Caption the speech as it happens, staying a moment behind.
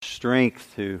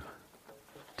strength to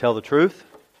tell the truth.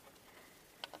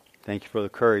 Thank you for the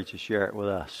courage to share it with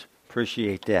us.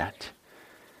 Appreciate that.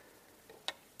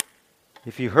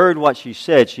 If you heard what she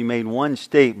said, she made one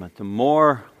statement. The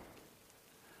more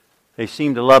they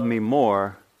seem to love me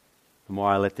more, the more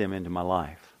I let them into my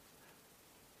life.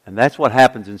 And that's what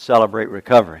happens in Celebrate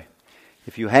Recovery.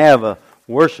 If you have a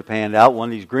worship handout, one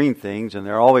of these green things, and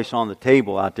they're always on the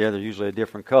table out there, they're usually a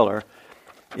different color.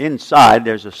 Inside,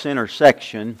 there's a center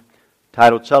section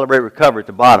titled Celebrate Recovery at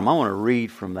the bottom. I want to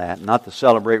read from that, not the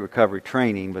Celebrate Recovery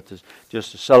training, but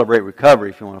just the Celebrate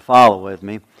Recovery if you want to follow with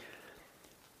me. The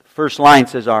first line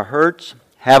says, our hurts,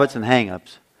 habits, and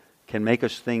hang-ups can make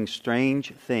us think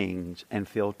strange things and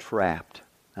feel trapped.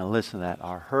 Now listen to that.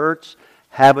 Our hurts,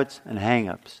 habits, and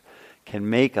hang-ups can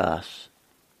make us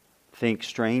think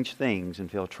strange things and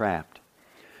feel trapped.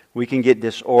 We can get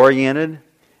disoriented,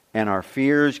 and our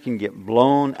fears can get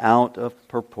blown out of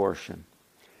proportion.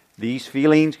 These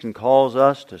feelings can cause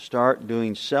us to start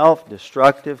doing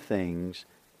self-destructive things.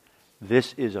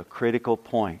 This is a critical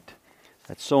point.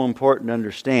 That's so important to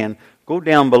understand. Go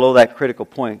down below that critical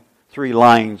point, 3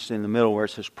 lines in the middle where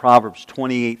it says Proverbs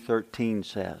 28:13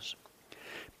 says,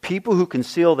 people who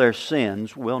conceal their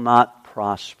sins will not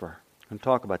prosper. I'm going to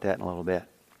talk about that in a little bit.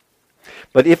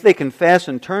 But if they confess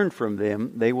and turn from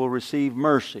them, they will receive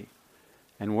mercy.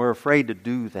 And we're afraid to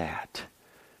do that.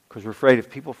 Because we're afraid if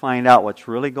people find out what's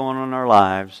really going on in our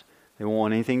lives, they won't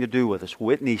want anything to do with us.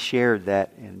 Whitney shared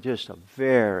that in just a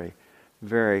very,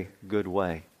 very good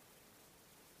way.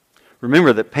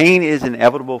 Remember that pain is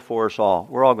inevitable for us all.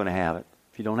 We're all going to have it.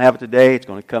 If you don't have it today, it's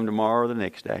going to come tomorrow or the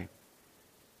next day.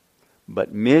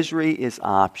 But misery is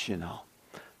optional.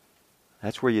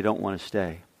 That's where you don't want to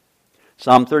stay.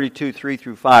 Psalm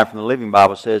 32:3-5 from the Living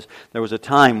Bible says, there was a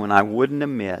time when I wouldn't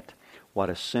admit what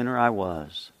a sinner I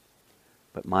was,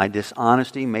 but my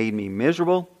dishonesty made me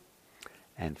miserable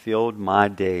and filled my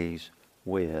days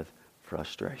with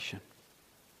frustration.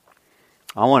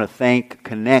 I want to thank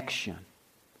Connection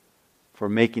for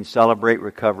making Celebrate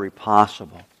Recovery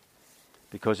possible,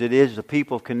 because it is the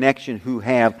people of Connection who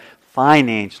have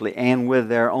financially and with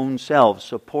their own selves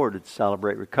supported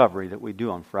Celebrate Recovery that we do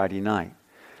on Friday night.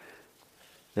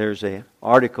 There's an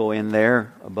article in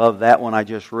there above that one I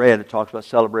just read. It talks about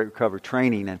Celebrate Recovery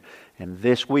training. And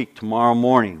this week, tomorrow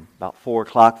morning, about 4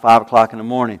 o'clock, 5 o'clock in the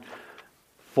morning,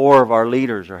 4 of our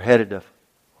leaders are headed to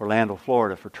Orlando,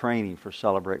 Florida for training for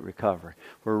Celebrate Recovery.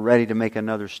 We're ready to make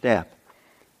another step.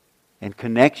 And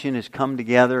Connection has come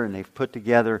together and they've put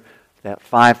together that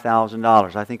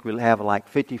 $5,000. I think we'll have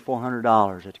like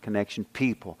 $5,400 that Connection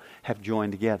people have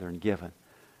joined together and given.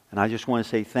 And I just want to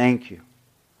say thank you.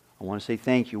 I want to say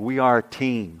thank you. We are a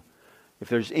team. If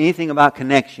there's anything about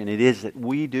Connection, it is that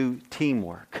we do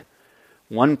teamwork.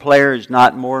 One player is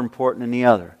not more important than the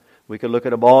other. We could look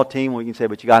at a ball team, we can say,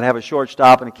 but you got to have a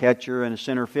shortstop and a catcher and a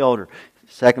center fielder.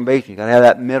 Second baseman, you got to have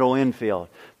that middle infield,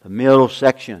 the middle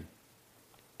section.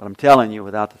 But I'm telling you,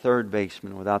 without the third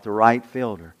baseman, without the right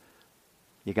fielder,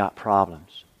 you got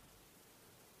problems.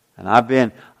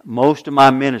 And most of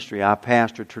my ministry, I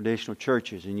pastor traditional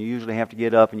churches, and you usually have to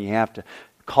get up and you have to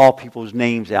call people's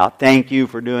names out. Thank you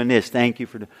for doing this. Thank you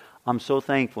for doing... I'm so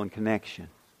thankful in Connection.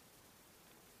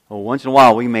 Well, once in a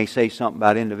while we may say something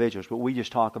about individuals, but we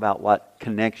just talk about what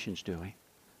Connection's doing.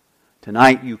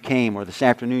 Tonight you came, or this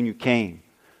afternoon you came.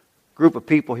 A group of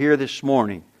people here this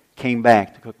morning came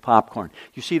back to cook popcorn.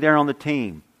 You see, they're on the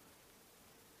team.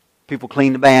 People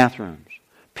clean the bathrooms.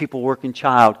 People work in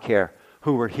child care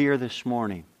who were here this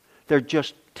morning. They're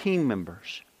just team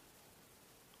members.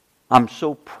 I'm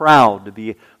so proud to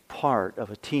be part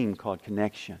of a team called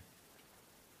Connection.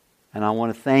 And I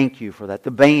want to thank you for that.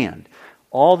 The band.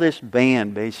 All this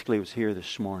band basically was here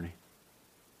this morning.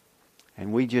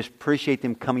 And we just appreciate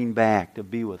them coming back to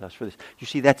be with us for this. You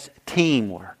see, that's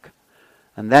teamwork.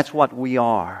 And that's what we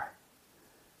are.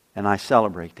 And I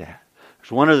celebrate that.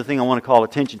 There's one other thing I want to call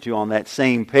attention to on that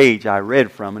same page I read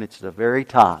from, and it's at the very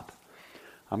top.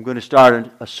 I'm going to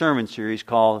start a sermon series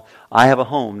called I Have a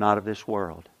Home Not of This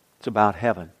World. It's about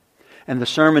heaven. And the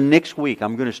sermon next week,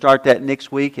 I'm going to start that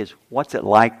next week, is What's It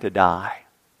Like to Die?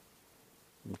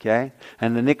 Okay?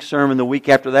 And the next sermon the week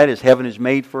after that is Heaven is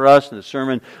Made for Us. And the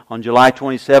sermon on July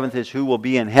 27th is Who Will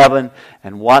Be in Heaven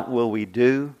and What Will We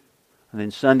Do? And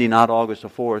then Sunday, not August the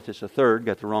 4th, it's the 3rd,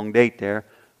 got the wrong date there.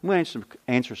 I'm going to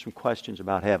answer some questions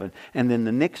about heaven. And then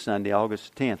the next Sunday,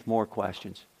 August 10th, more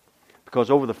questions. Because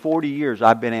over the 40 years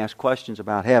I've been asked questions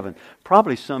about heaven.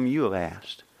 Probably some you have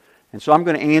asked. And so I'm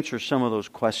going to answer some of those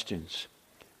questions.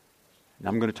 And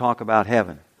I'm going to talk about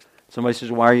heaven. Somebody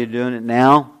says, why are you doing it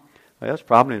now? Well, it's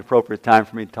probably an appropriate time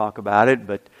for me to talk about it,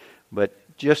 but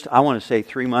just, I want to say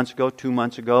 3 months ago, 2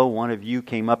 months ago, one of you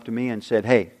came up to me and said,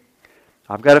 hey,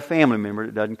 I've got a family member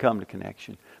that doesn't come to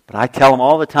Connection, but I tell them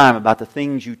all the time about the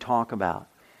things you talk about.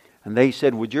 And they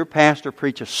said, would your pastor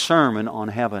preach a sermon on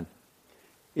heaven?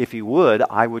 If he would,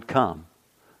 I would come.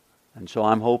 And so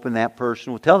I'm hoping that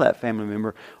person will tell that family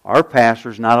member, our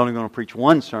pastor's not only going to preach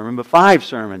one sermon, but 5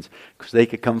 sermons, because they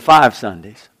could come 5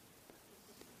 Sundays.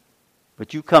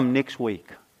 But you come next week.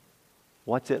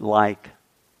 What's it like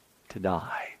to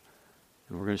die?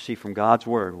 And we're going to see from God's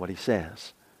Word what He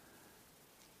says.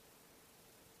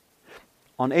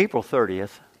 On April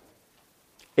 30th,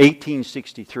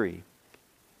 1863,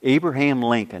 Abraham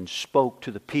Lincoln spoke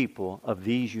to the people of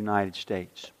these United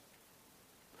States.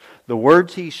 The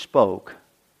words he spoke,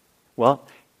 well,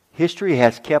 history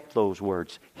has kept those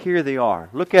words. Here they are.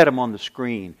 Look at them on the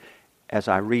screen as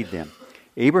I read them.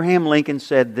 Abraham Lincoln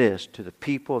said this to the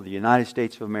people of the United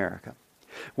States of America.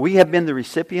 We have been the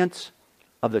recipients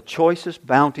of the choicest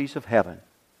bounties of heaven.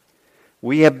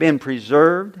 We have been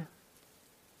preserved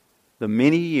the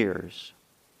many years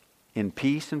in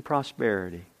peace and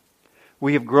prosperity.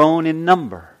 We have grown in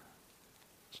number,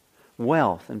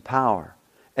 wealth, and power,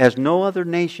 as no other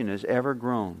nation has ever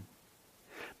grown.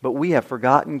 But we have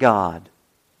forgotten God.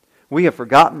 We have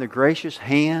forgotten the gracious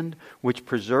hand which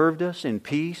preserved us in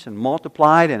peace and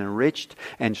multiplied and enriched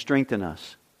and strengthened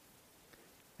us.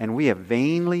 And we have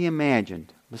vainly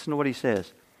imagined, listen to what he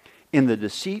says, in the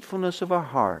deceitfulness of our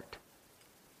heart,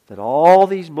 that all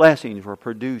these blessings were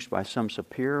produced by some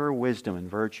superior wisdom and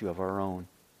virtue of our own.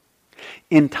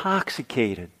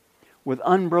 Intoxicated with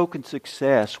unbroken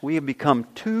success, we have become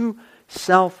too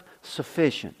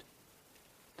self-sufficient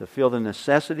to feel the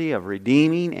necessity of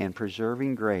redeeming and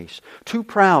preserving grace. Too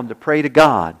proud to pray to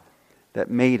God that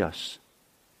made us.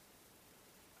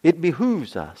 It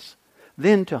behooves us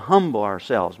then to humble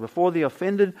ourselves before the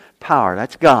offended power,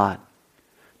 that's God,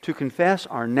 to confess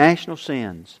our national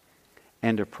sins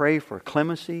and to pray for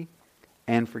clemency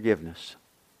and forgiveness.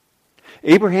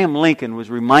 Abraham Lincoln was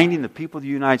reminding the people of the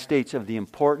United States of the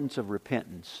importance of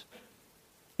repentance.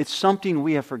 It's something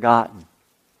we have forgotten.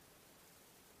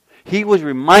 He was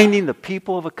reminding the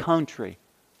people of a country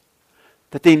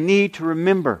that they need to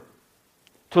remember,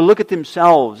 to look at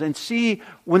themselves and see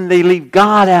when they leave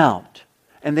God out,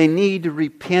 and they need to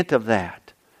repent of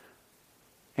that.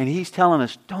 And he's telling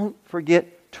us, don't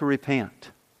forget to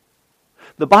repent.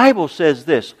 The Bible says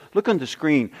this. Look on the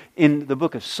screen in the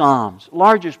book of Psalms,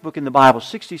 largest book in the Bible,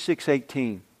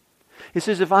 66:18. It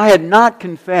says, if I had not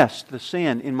confessed the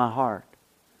sin in my heart,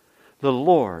 the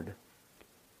Lord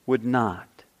would not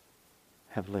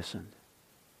have listened.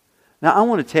 Now I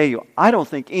want to tell you, I don't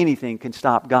think anything can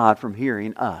stop God from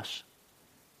hearing us.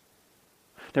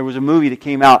 There was a movie that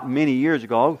came out many years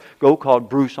ago called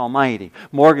Bruce Almighty.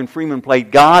 Morgan Freeman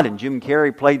played God and Jim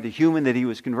Carrey played the human that he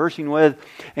was conversing with.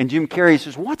 And Jim Carrey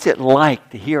says, what's it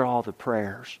like to hear all the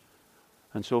prayers?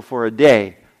 And so for a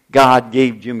day, God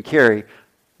gave Jim Carrey,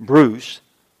 Bruce,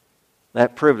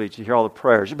 that privilege to hear all the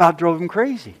prayers. It about drove him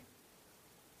crazy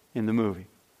in the movie.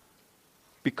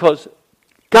 Because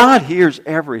God hears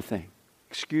everything.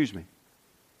 Excuse me.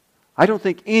 I don't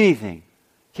think anything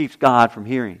keeps God from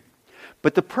hearing.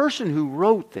 But the person who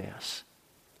wrote this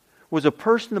was a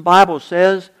person the Bible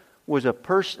says was a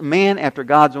man after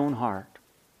God's own heart.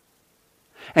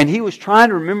 And he was trying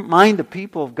to remind the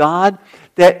people of God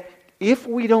that if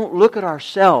we don't look at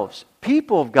ourselves,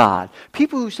 people of God,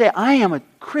 people who say, I am a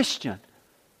Christian,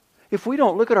 if we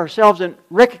don't look at ourselves and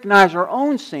recognize our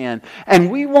own sin,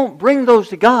 and we won't bring those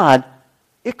to God,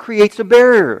 it creates a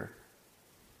barrier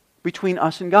between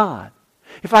us and God.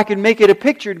 If I can make it a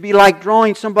picture, it'd be like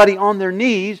drawing somebody on their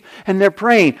knees and they're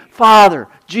praying, Father,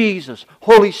 Jesus,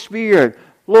 Holy Spirit,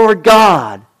 Lord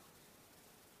God.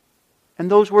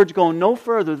 And those words go no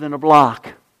further than a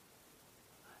block.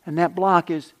 And that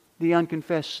block is the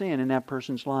unconfessed sin in that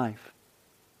person's life.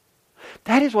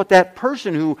 That is what that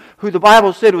person who the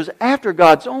Bible said was after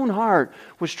God's own heart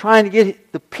was trying to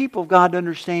get the people of God to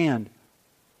understand.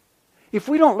 If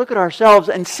we don't look at ourselves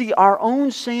and see our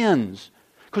own sins,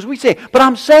 because we say, but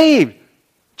I'm saved.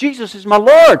 Jesus is my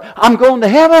Lord. I'm going to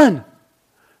heaven.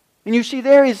 And you see,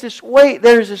 there's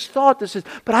this thought that says,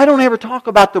 but I don't ever talk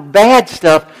about the bad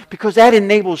stuff because that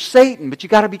enables Satan. But you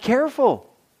got to be careful.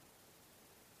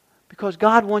 Because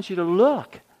God wants you to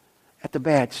look at the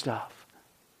bad stuff,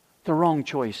 the wrong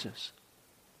choices.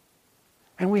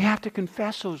 And we have to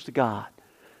confess those to God.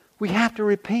 We have to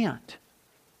repent.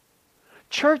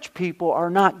 Church people are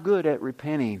not good at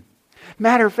repenting.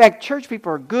 Matter of fact, church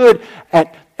people are good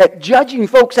at judging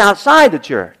folks outside the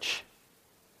church.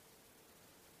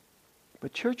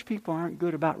 But church people aren't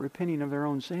good about repenting of their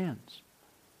own sins.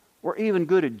 We're even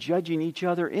good at judging each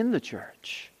other in the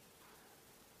church.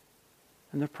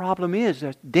 And the problem is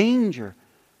that danger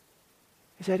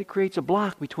is that it creates a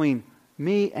block between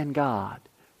me and God,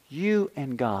 you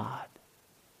and God.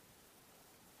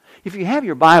 If you have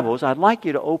your Bibles, I'd like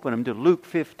you to open them to Luke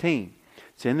 15.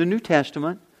 It's in the New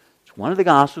Testament. It's one of the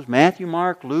Gospels, Matthew,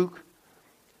 Mark, Luke,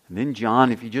 and then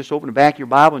John. If you just open the back of your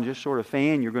Bible and just sort of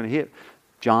fan, you're going to hit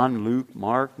John, Luke,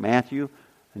 Mark, Matthew,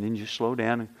 and then just slow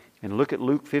down and look at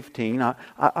Luke 15.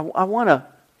 I want to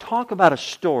talk about a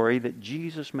story that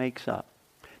Jesus makes up.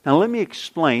 Now let me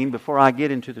explain before I get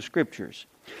into the Scriptures.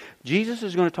 Jesus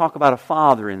is going to talk about a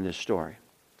father in this story.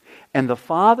 And the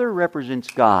father represents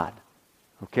God,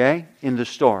 okay, in the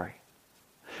story.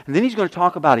 And then he's going to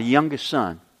talk about a youngest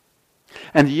son.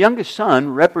 And the youngest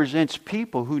son represents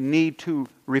people who need to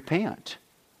repent.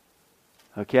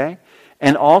 Okay?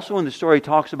 And also in the story he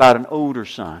talks about an older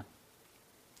son.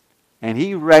 And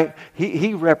he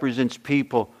represents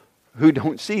people who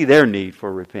don't see their need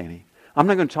for repenting. I'm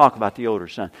not going to talk about the older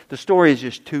son. The story is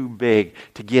just too big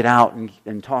to get out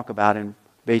and talk about in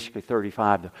basically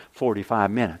 35 to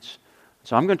 45 minutes.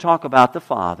 So I'm going to talk about the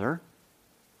father,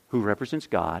 who represents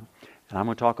God, and I'm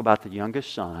going to talk about the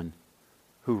youngest son,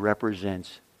 who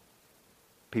represents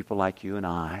people like you and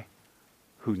I,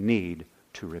 who need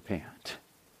to repent.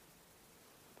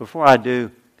 Before I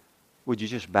do, would you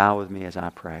just bow with me as I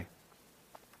pray?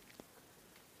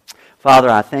 Father,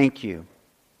 I thank you.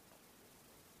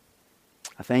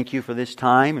 I thank you for this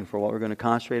time and for what we're going to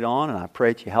concentrate on, and I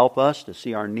pray that you help us to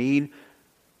see our need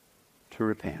to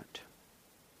repent.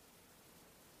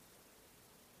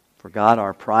 For God,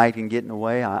 our pride can get in the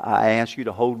way. I ask you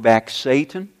to hold back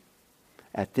Satan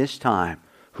at this time,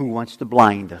 who wants to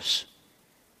blind us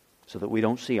so that we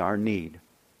don't see our need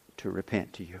to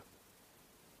repent to you.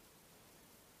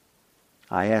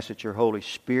 I ask that your Holy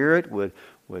Spirit would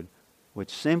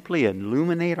simply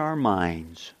illuminate our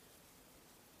minds,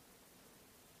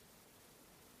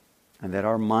 and that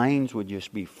our minds would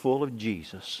just be full of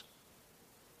Jesus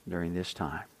during this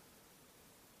time.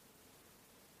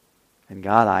 And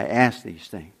God, I ask these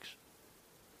things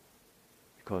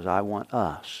because I want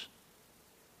us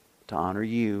to honor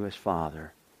you as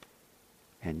Father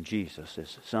and Jesus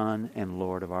as Son and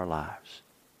Lord of our lives.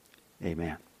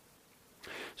 Amen.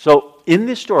 So, in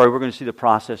this story, we're going to see the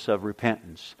process of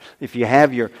repentance. If you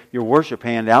have your worship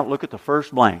handout, look at the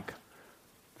first blank.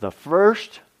 The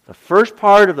first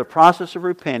part of the process of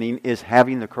repenting is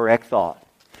having the correct thought.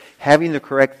 Having the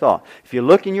correct thought. If you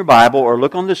look in your Bible or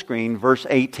look on the screen, verse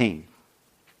 18.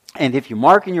 And if you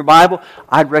mark in your Bible,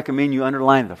 I'd recommend you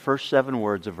underline the first 7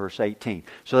 words of verse 18.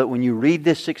 So that when you read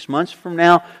this 6 months from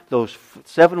now, those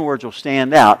 7 words will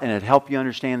stand out and it'll help you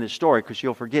understand this story, because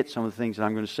you'll forget some of the things that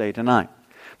I'm going to say tonight.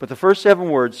 But the first 7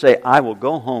 words say, I will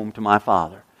go home to my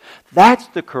Father. That's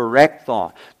the correct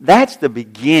thought. That's the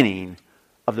beginning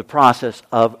of the process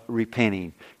of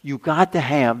repenting. You've got to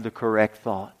have the correct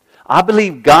thought. I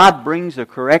believe God brings the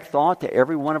correct thought to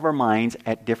every one of our minds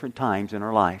at different times in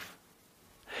our life.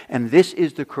 And this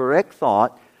is the correct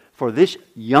thought for this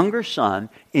younger son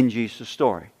in Jesus'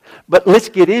 story. But let's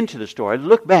get into the story.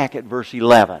 Look back at verse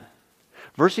 11.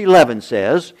 Verse 11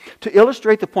 says, to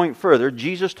illustrate the point further,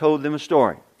 Jesus told them a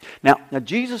story. Now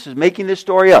Jesus is making this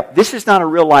story up. This is not a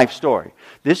real life story.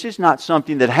 This is not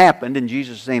something that happened and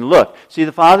Jesus is saying, look, see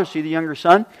the father, see the younger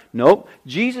son? Nope.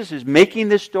 Jesus is making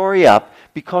this story up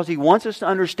because he wants us to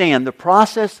understand the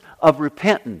process of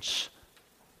repentance.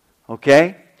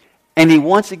 Okay? And he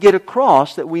wants to get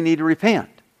across that we need to repent.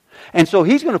 And so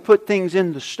he's going to put things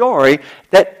in the story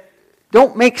that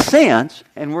don't make sense,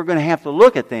 and we're going to have to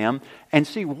look at them and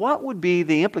see what would be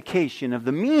the implication of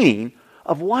the meaning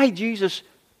of why Jesus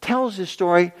tells this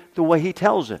story the way he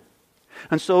tells it.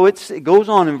 And so it goes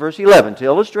on in verse 11. To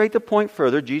illustrate the point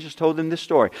further, Jesus told them this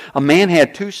story. A man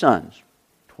had 2 sons.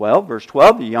 Verse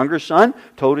 12, the younger son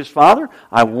told his father,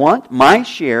 I want my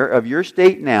share of your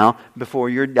estate now before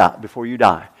you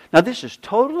die. Now this is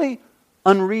totally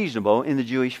unreasonable in the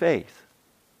Jewish faith.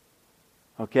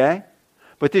 Okay?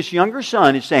 But this younger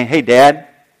son is saying, hey Dad,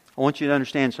 I want you to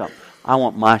understand something. I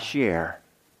want my share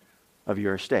of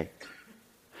your estate.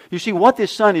 You see, what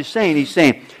this son is saying, he's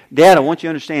saying, Dad, I want you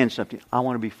to understand something. I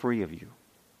want to be free of you.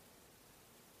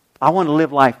 I want to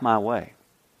live life my way.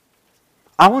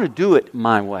 I want to do it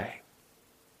my way.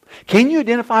 Can you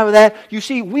identify with that? You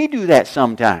see, we do that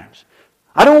sometimes.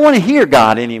 I don't want to hear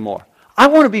God anymore. I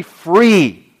want to be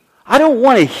free. I don't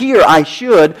want to hear I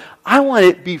should. I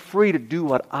want to be free to do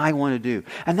what I want to do.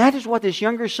 And that is what this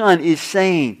younger son is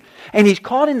saying. And he's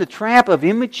caught in the trap of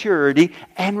immaturity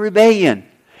and rebellion.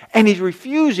 And he's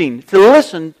refusing to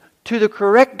listen to the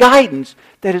correct guidance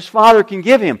that his father can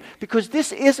give him. Because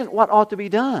this isn't what ought to be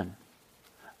done.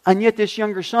 And yet this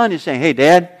younger son is saying, hey,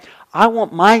 Dad, I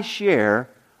want my share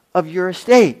of your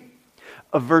estate.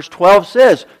 Verse 12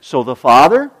 says, so the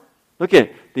father, look at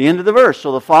it, the end of the verse.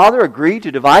 So the father agreed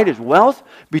to divide his wealth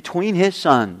between his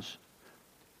sons.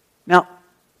 Now,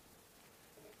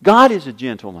 God is a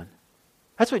gentleman.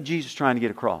 That's what Jesus is trying to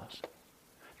get across.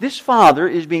 This father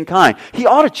is being kind. He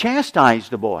ought to chastise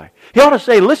the boy. He ought to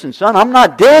say, listen, son, I'm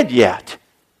not dead yet.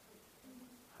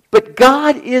 But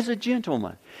God is a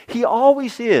gentleman. He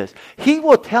always is. He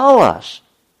will tell us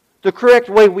the correct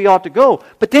way we ought to go.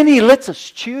 But then He lets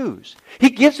us choose. He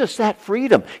gives us that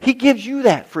freedom. He gives you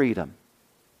that freedom.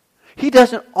 He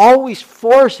doesn't always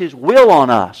force His will on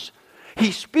us.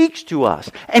 He speaks to us.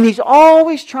 And He's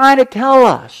always trying to tell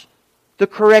us the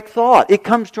correct thought. It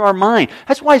comes to our mind.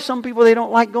 That's why some people, they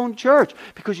don't like going to church.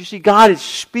 Because you see, God is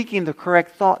speaking the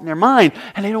correct thought in their mind.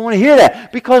 And they don't want to hear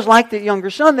that. Because like the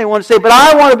younger son, they want to say, but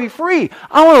I want to be free.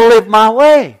 I want to live my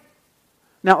way.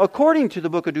 Now, according to the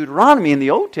book of Deuteronomy in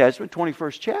the Old Testament,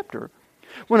 21st chapter,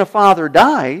 when a father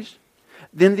dies,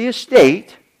 then the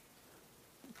estate,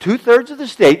 2/3 of the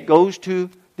estate goes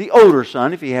to the older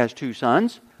son, if he has 2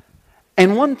 sons,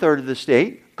 and 1/3 of the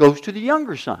estate goes to the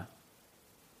younger son.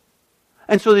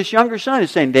 And so this younger son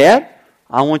is saying, Dad,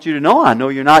 I want you to know, I know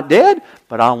you're not dead,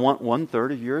 but I want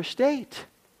 1/3 of your estate.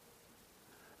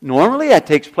 Normally that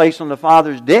takes place on the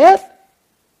father's death,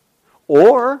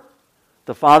 or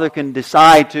the father can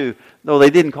decide to, though they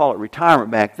didn't call it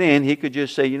retirement back then, he could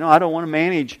just say, I don't want to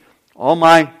manage all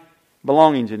my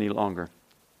belongings any longer.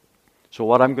 So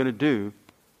what I'm going to do,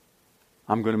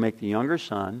 I'm going to make the younger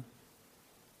son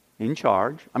in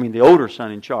charge. The older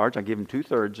son in charge. I give him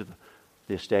 2/3 of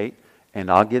the estate. And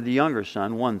I'll give the younger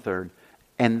son 1/3.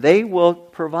 And they will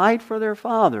provide for their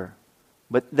father.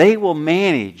 But they will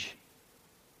manage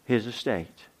his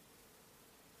estate.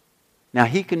 Now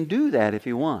he can do that if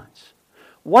he wants.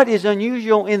 What is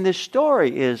unusual in this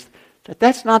story is that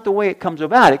that's not the way it comes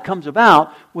about. It comes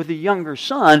about with the younger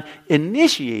son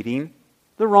initiating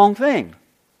the wrong thing.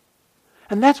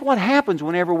 And that's what happens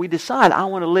whenever we decide, I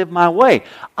want to live my way.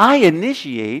 I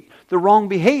initiate the wrong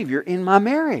behavior in my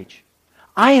marriage.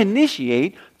 I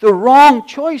initiate the wrong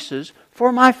choices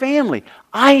for my family.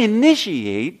 I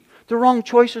initiate the wrong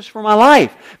choices for my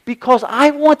life because I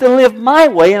want to live my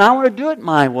way and I want to do it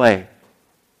my way.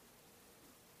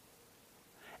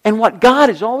 And what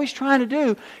God is always trying to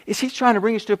do is He's trying to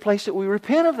bring us to a place that we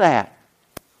repent of that.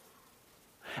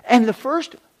 And the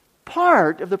first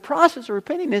part of the process of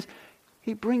repenting is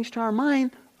He brings to our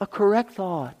mind a correct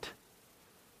thought.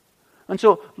 And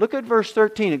so, look at verse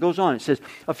 13. It goes on. It says,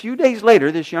 a few days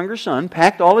later, this younger son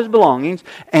packed all his belongings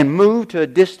and moved to a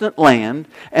distant land,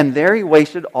 and there he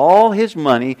wasted all his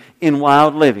money in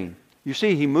wild living. You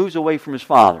see, he moves away from his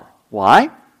father. Why?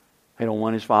 He don't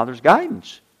want his father's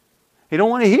guidance. He don't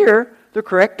want to hear the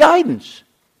correct guidance.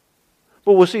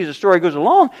 But we'll see as the story goes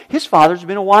along, his father's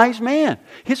been a wise man.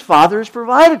 His father has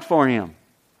provided for him.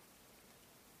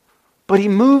 But he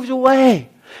moves away.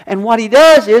 And what he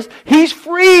does is, he's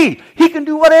free. He can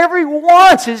do whatever he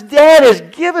wants. His dad has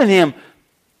given him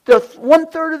the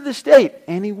 1/3 of the estate.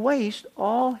 And he wastes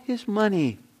all his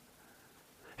money.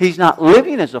 He's not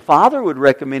living as a father would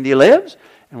recommend he lives.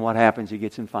 And what happens? He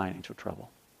gets in financial trouble.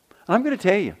 And I'm going to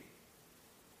tell you,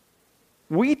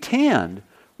 we tend,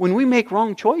 when we make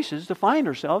wrong choices, to find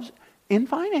ourselves in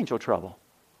financial trouble.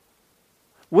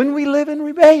 When we live in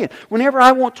rebellion, whenever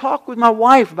I won't talk with my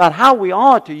wife about how we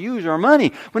ought to use our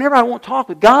money, whenever I won't talk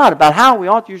with God about how we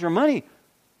ought to use our money,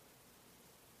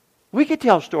 we could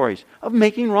tell stories of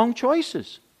making wrong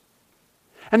choices.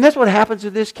 And that's what happens to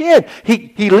this kid.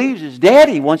 He leaves his dad,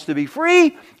 he wants to be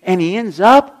free, and he ends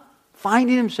up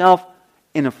finding himself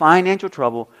in a financial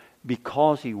trouble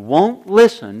because he won't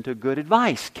listen to good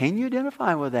advice. Can you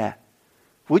identify with that?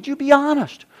 Would you be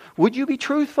honest? Would you be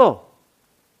truthful?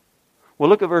 Well,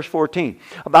 look at verse 14.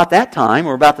 About that time,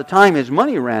 or about the time his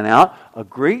money ran out, a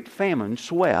great famine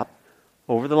swept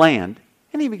over the land,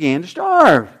 and he began to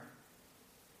starve.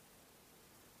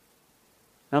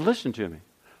 Now listen to me.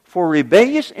 For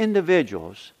rebellious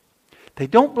individuals, they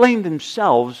don't blame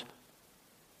themselves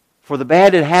for the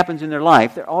bad that happens in their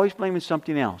life. They're always blaming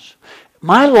something else.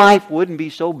 My life wouldn't be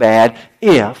so bad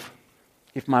if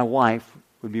my wife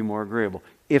would be more agreeable,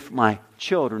 if my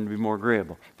children would be more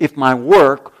agreeable, if my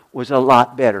work was a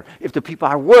lot better, if the people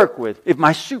I work with, if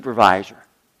my supervisor.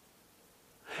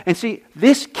 And see,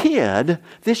 this kid,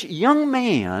 this young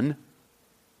man,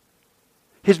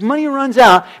 his money runs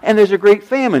out and there's a great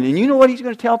famine. And you know what he's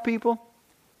going to tell people?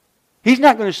 He's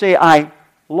not going to say, I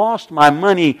lost my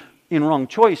money in wrong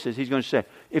choices. He's going to say,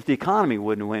 if the economy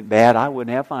wouldn't have went bad, I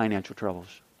wouldn't have financial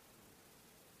troubles.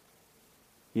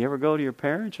 You ever go to your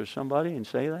parents or somebody and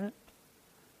say that?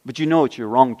 But you know it's your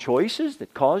wrong choices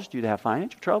that caused you to have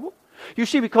financial trouble? You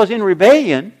see, because in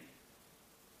rebellion,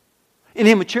 in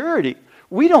immaturity,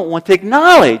 we don't want to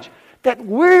acknowledge that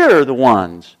we're the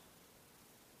ones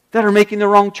that are making the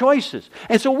wrong choices.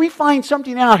 And so we find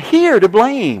something out here to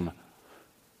blame.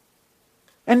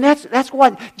 And that's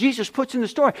what Jesus puts in the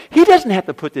story. He doesn't have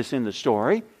to put this in the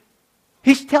story.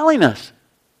 He's telling us.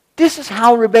 This is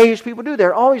how rebellious people do.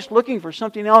 They're always looking for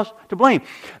something else to blame.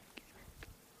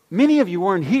 Many of you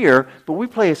weren't here, but we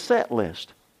play a set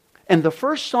list. And the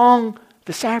first song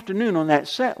this afternoon on that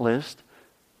set list,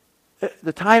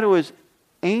 the title is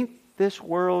Ain't This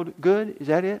World Good? Is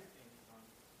that it?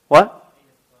 What?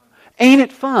 Ain't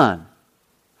It Fun?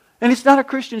 And it's not a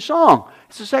Christian song.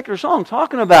 It's a secular song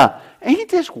talking about, ain't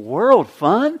this world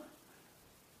fun?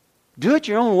 Do it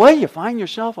your own way. You find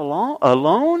yourself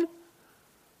alone.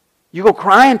 You go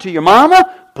crying to your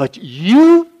mama, but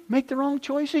you make the wrong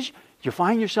choices. You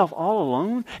find yourself all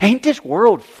alone. Ain't this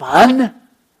world fun? And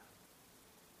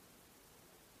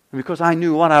because I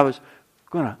knew what I was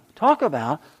going to talk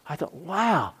about, I thought,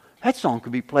 wow, that song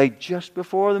could be played just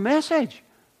before the message.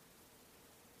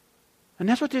 And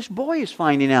that's what this boy is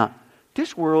finding out.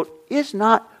 This world is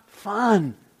not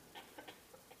fun.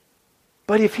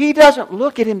 But if he doesn't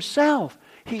look at himself,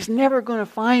 he's never going to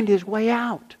find his way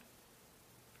out.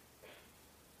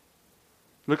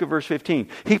 Look at verse 15.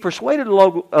 He persuaded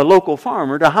a local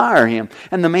farmer to hire him,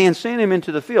 and the man sent him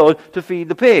into the field to feed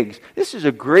the pigs. This is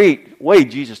a great way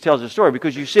Jesus tells the story,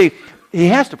 because you see, he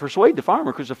has to persuade the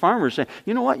farmer, because the farmer is saying,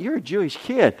 you know what, you're a Jewish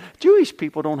kid. Jewish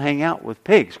people don't hang out with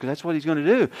pigs, because that's what he's going to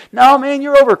do. No, man,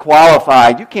 you're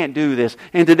overqualified. You can't do this.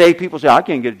 And today people say, I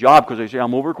can't get a job because they say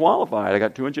I'm overqualified. I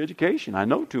got too much education. I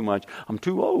know too much. I'm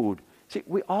too old. See,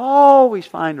 we always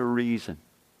find a reason.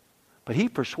 But he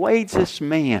persuades this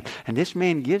man, and this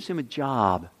man gives him a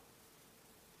job.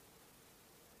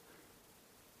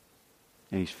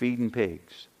 And he's feeding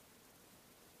pigs.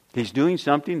 He's doing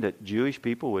something that Jewish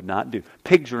people would not do.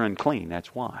 Pigs are unclean,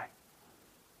 that's why,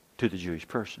 to the Jewish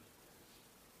person.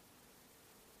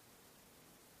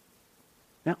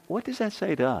 Now, what does that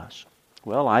say to us?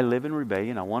 Well, I live in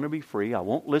rebellion. I want to be free. I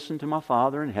won't listen to my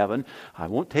Father in heaven. I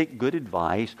won't take good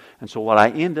advice. And so what I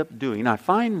end up doing, I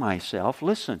find myself,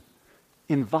 listen,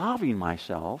 involving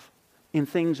myself in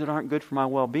things that aren't good for my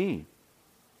well-being.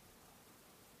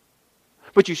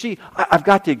 But you see, I've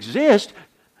got to exist.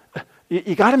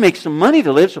 You got to make some money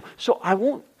to live. So I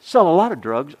won't sell a lot of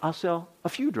drugs. I'll sell a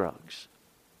few drugs.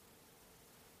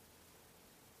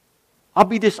 I'll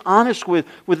be dishonest with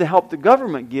the help the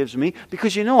government gives me,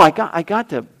 because you know I got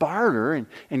to barter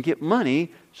and get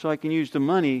money so I can use the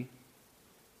money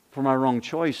for my wrong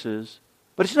choices.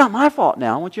 But it's not my fault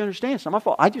now. I want you to understand. It's not my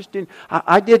fault. I just didn't.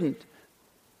 I didn't.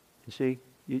 You see,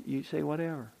 you say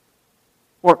whatever.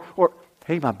 Or,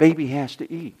 hey, my baby has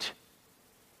to eat.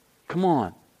 Come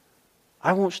on.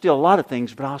 I won't steal a lot of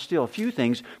things, but I'll steal a few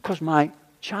things because my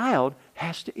child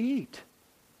has to eat.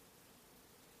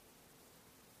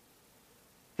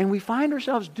 And we find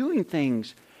ourselves doing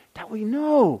things that we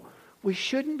know we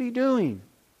shouldn't be doing.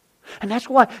 And that's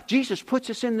why Jesus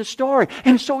puts us in the story.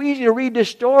 And it's so easy to read this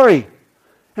story.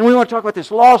 And we want to talk about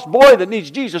this lost boy that needs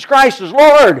Jesus Christ as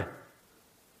Lord.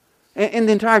 And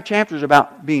the entire chapter is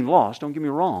about being lost, don't get me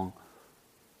wrong.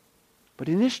 But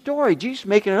in this story, Jesus is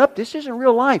making it up. This isn't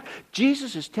real life.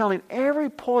 Jesus is telling every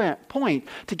point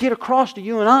to get across to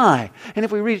you and I. And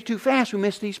if we read it too fast, we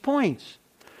miss these points.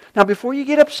 Now, before you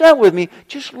get upset with me,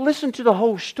 just listen to the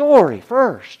whole story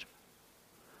first.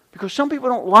 Because some people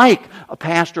don't like a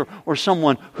pastor or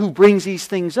someone who brings these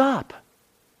things up.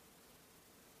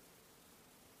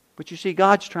 But you see,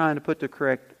 God's trying to put the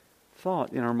correct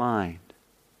thought in our mind.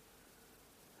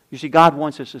 You see, God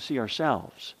wants us to see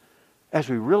ourselves as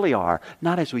we really are,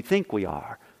 not as we think we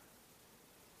are.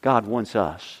 God wants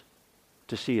us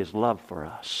to see His love for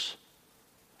us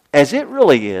as it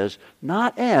really is,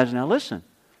 not as, now listen,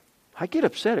 I get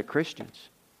upset at Christians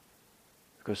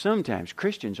because sometimes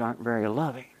Christians aren't very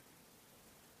loving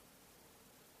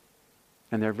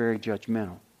and they're very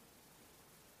judgmental.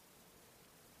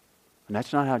 And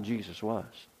that's not how Jesus was.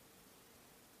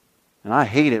 And I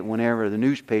hate it whenever the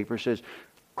newspaper says,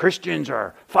 Christians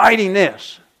are fighting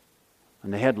this, in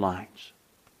the headlines.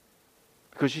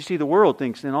 Because you see, the world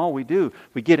thinks then all we do,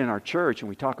 we get in our church and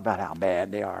we talk about how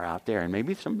bad they are out there. And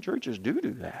maybe some churches do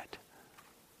that.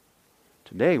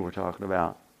 Today we're talking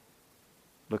about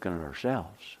looking at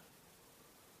ourselves.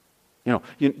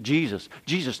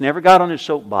 Jesus never got on his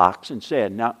soapbox and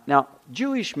said, now,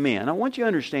 Jewish men, I want you to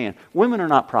understand, women are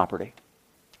not property.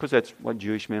 Because that's what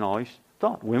Jewish men always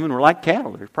thought. Women were like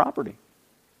cattle, they're property.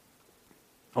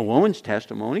 A woman's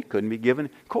testimony couldn't be given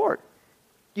in court.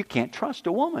 You can't trust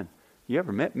a woman. You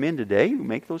ever met men today who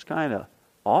make those kind of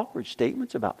awkward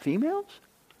statements about females?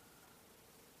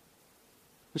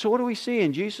 And so what do we see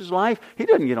in Jesus' life? He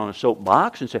doesn't get on a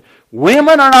soapbox and say,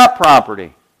 women are not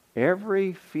property.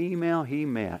 Every female he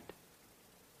met,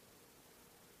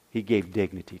 he gave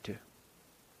dignity to.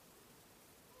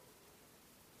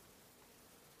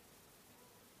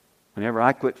 Whenever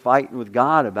I quit fighting with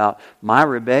God about my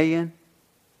rebellion,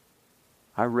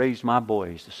 I raised my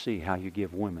boys to see how you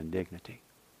give women dignity.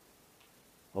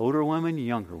 Older women,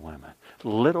 younger women.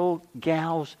 Little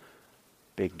gals,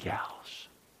 big gals.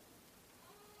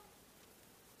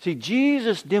 See,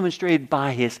 Jesus demonstrated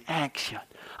by His action.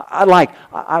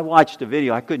 I watched a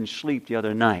video. I couldn't sleep the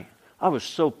other night. I was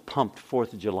so pumped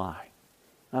 4th of July.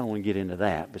 I don't want to get into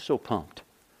that, but so pumped.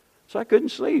 So I couldn't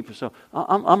sleep. So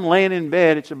I'm laying in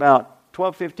bed. It's about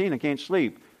 12:15. I can't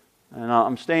sleep. And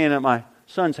I'm staying at my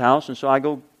son's house, and so I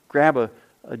go grab a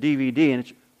DVD, and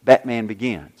it's Batman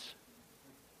Begins.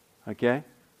 Okay?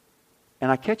 And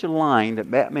I catch a line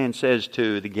that Batman says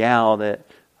to the gal that,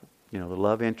 the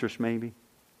love interest maybe,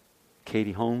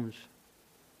 Katie Holmes.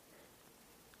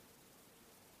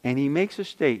 And he makes a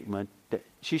statement that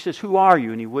she says, "Who are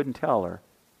you?" And he wouldn't tell her.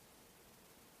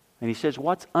 And he says,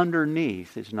 "What's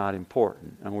underneath is not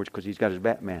important." In other words, because he's got his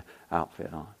Batman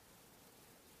outfit on.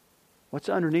 What's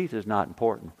underneath is not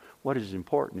important. What is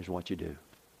important is what you do. And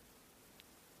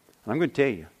I'm going to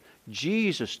tell you,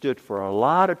 Jesus stood for a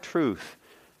lot of truth,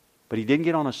 but He didn't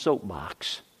get on a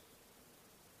soapbox.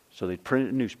 So they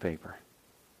printed a newspaper.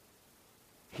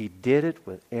 He did it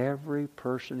with every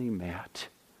person He met.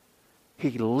 He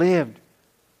lived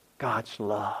God's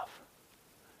love.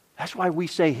 That's why we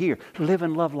say here, live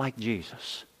and love like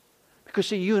Jesus. Because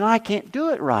see, you and I can't do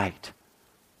it right.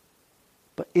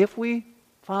 But if we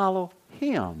follow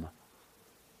Him,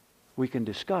 we can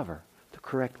discover the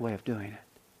correct way of doing it.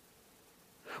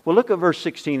 Well, look at verse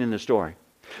 16 in the story.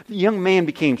 The young man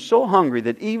became so hungry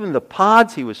that even the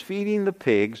pods he was feeding the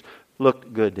pigs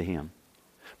looked good to him.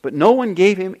 But no one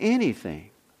gave him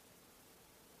anything.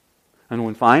 And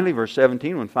when finally, verse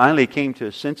 17, when finally he came to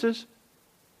his senses,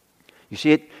 you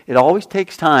see, it always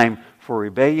takes time for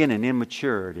rebellion and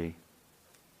immaturity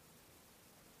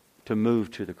to move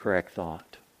to the correct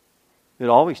thought. It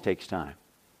always takes time.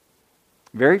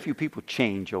 Very few people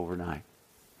change overnight.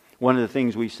 One of the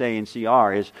things we say in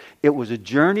CR is, it was a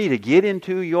journey to get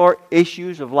into your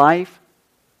issues of life,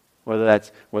 whether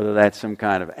that's some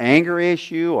kind of anger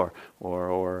issue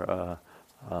or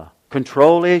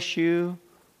control issue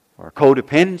or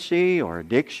codependency or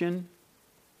addiction.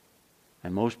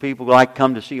 And most people like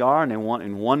come to CR and they want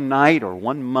in one night or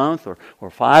 1 month or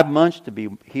 5 months to be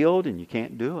healed, and you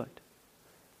can't do it.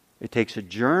 It takes a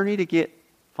journey to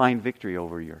find victory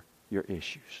over your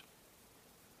issues.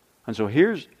 And so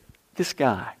here's this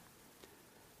guy.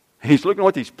 He's looking at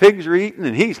what these pigs are eating,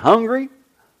 and he's hungry.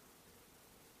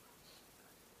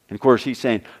 And of course he's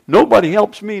saying, nobody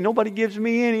helps me, nobody gives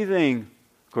me anything.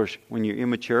 Of course, when you're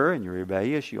immature and you're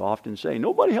rebellious, you often say,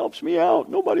 nobody helps me out,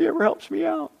 nobody ever helps me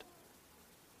out.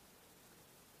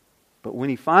 But when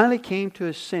he finally came to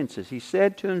his senses, he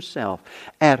said to himself,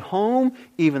 at home,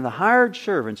 even the hired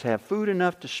servants have food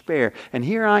enough to spare, and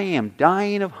here I am,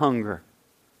 dying of hunger.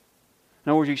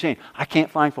 In other words, he's saying, I can't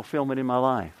find fulfillment in my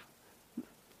life.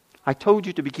 I told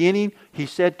you at the beginning, he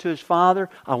said to his father,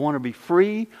 I want to be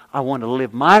free, I want to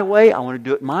live my way, I want to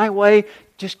do it my way,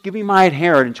 just give me my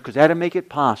inheritance, because that'll make it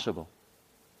possible.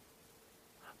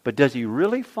 But does he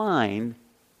really find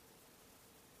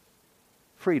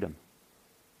freedom?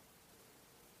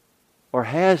 Or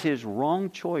has his wrong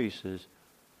choices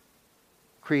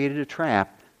created a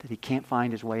trap that he can't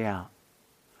find his way out?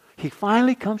 He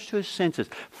finally comes to his senses.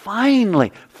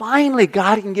 Finally,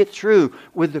 God can get through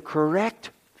with the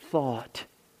correct thought.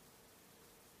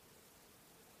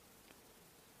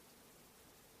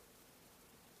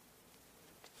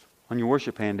 On your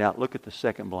worship handout, look at the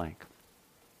second blank.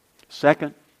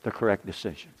 Second, the correct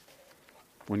decision.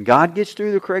 When God gets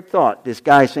through the correct thought, this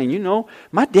guy's saying,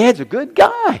 my dad's a good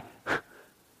guy.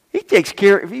 He takes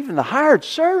care of even the hired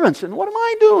servants. And what am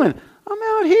I doing? I'm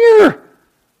out here.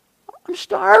 I'm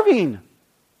starving.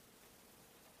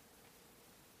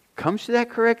 Comes to that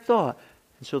correct thought.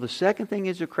 And so the second thing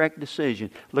is the correct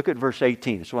decision. Look at verse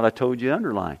 18. That's what I told you to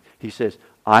underline. He says,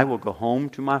 I will go home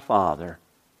to my father.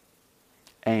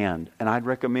 And I'd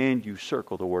recommend you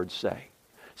circle the word say.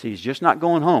 See, he's just not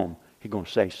going home. He's going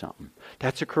to say something.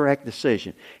 That's a correct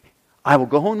decision. I will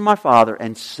go home to my father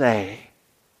and say.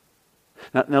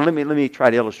 Now let me try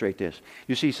to illustrate this.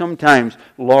 You see, sometimes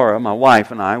Laura, my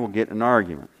wife, and I will get in an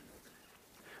argument.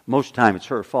 Most of the time it's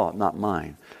her fault, not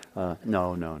mine.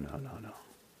 No.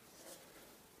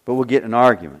 But we'll get in an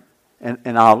argument.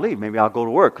 And I'll leave. Maybe I'll go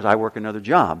to work because I work another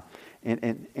job.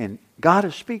 And God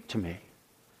will speak to me.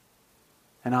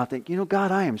 And I'll think,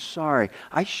 God, I am sorry.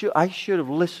 I should have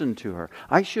listened to her.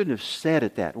 I shouldn't have said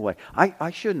it that way.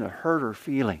 I shouldn't have hurt her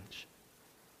feelings.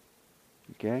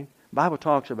 Okay? The Bible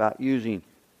talks about using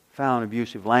foul and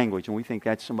abusive language, and we think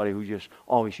that's somebody who just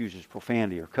always uses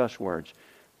profanity or cuss words.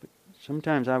 But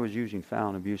sometimes I was using foul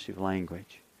and abusive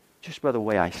language just by the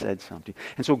way I said something.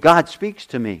 And so God speaks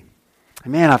to me.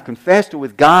 Man, I've confessed it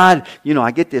with God.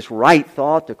 I get this right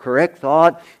thought, the correct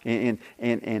thought, and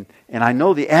I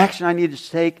know the action I need to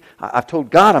take. I've told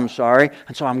God I'm sorry,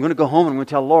 and so I'm going to go home and I'm going to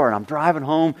tell Laura. And I'm driving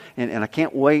home, and I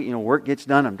can't wait. Work gets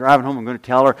done. I'm driving home. I'm going to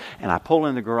tell her, and I pull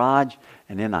in the garage,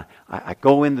 and then I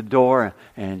go in the door,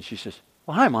 and she says,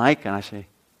 "Well, hi, Mike," and I say,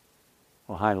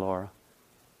 "Well, hi, Laura,"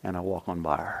 and I walk on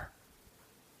by her.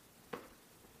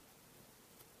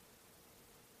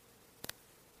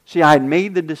 See, I had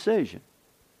made the decision.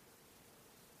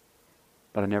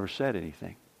 But I never said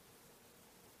anything.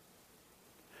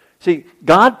 See,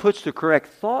 God puts the correct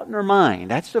thought in our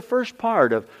mind. That's the first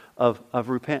part of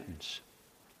repentance.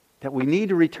 That we need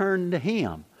to return to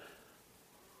Him.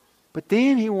 But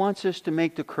then He wants us to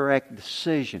make the correct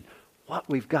decision. What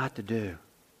we've got to do.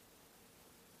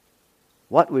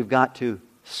 What we've got to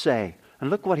say. And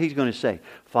look what He's going to say.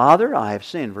 "Father, I have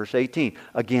sinned," verse 18,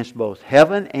 "against both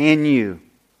heaven and you."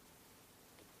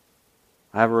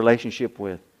 I have a relationship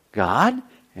with God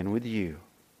and with you.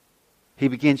 He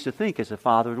begins to think as a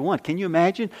father would want. Can you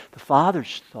imagine the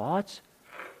father's thoughts?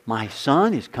 My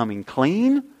son is coming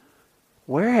clean.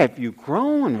 Where have you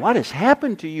grown? What has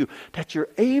happened to you that you're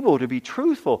able to be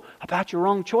truthful about your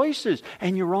wrong choices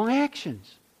and your wrong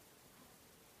actions?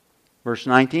 Verse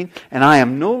 19, "And I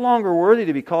am no longer worthy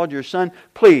to be called your son.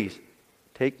 Please,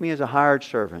 take me as a hired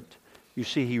servant." You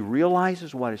see, he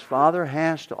realizes what his father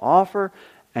has to offer.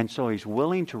 And so he's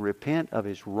willing to repent of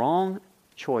his wrong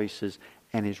choices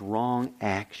and his wrong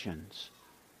actions.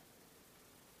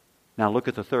 Now look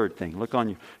at the third thing. Look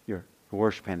on your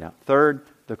worship handout. Third,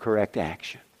 the correct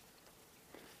action.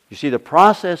 You see, the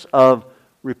process of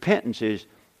repentance is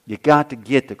you got to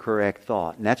get the correct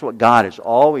thought. And that's what God is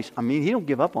always... He don't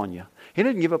give up on you. He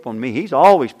doesn't give up on me. He's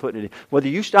always putting it in. Whether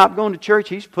you stop going to church,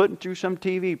 He's putting through some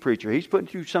TV preacher. He's putting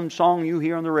through some song you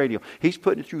hear on the radio. He's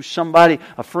putting it through somebody,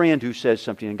 a friend who says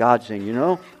something. And God's saying,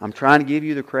 I'm trying to give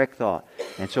you the correct thought.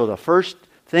 And so the first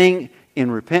thing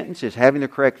in repentance is having the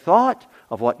correct thought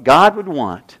of what God would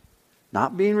want.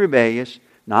 Not being rebellious,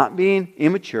 not being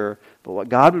immature, but what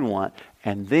God would want.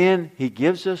 And then He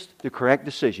gives us the correct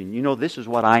decision. This is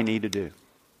what I need to do.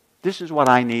 This is what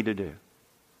I need to do.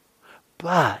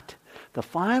 But the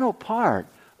final part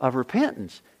of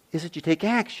repentance is that you take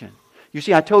action. You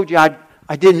see, I told you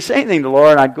I didn't say anything to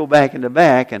Laura, and I'd go back in the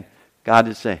back, and God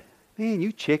would say, "Man,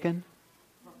 you chicken."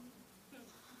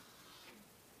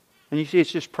 And you see,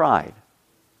 it's just pride.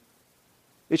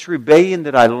 It's rebellion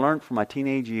that I learned from my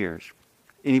teenage years.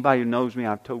 Anybody who knows me,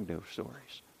 I've told those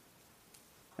stories.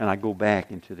 And I go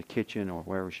back into the kitchen or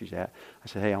wherever she's at. I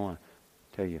said, "Hey, I want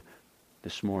to tell you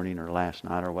this morning or last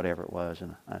night or whatever it was."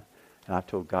 And I've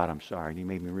told God I'm sorry. And He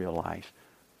made me realize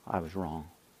I was wrong.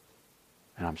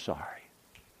 And I'm sorry.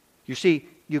 You see,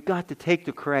 you've got to take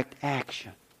the correct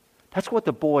action. That's what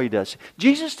the boy does.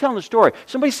 Jesus is telling the story.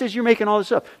 Somebody says, "You're making all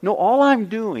this up." No, all I'm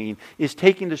doing is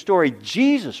taking the story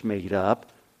Jesus made up,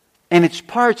 and its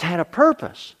parts had a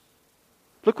purpose.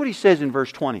 Look what He says in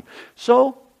verse 20.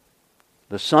 "So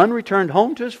the son returned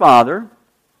home to his father."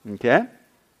 Okay?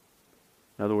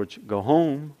 In other words, go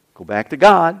home, go back to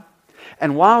God.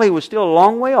 "And while he was still a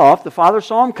long way off, the father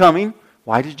saw him coming."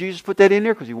 Why does Jesus put that in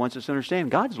there? Because He wants us to understand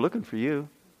God's looking for you.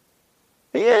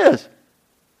 He is.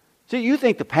 See, you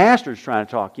think the pastor's trying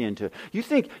to talk you into it. You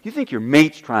think your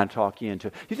mate's trying to talk you into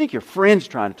it. You think your friend's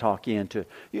trying to talk you into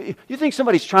it. You think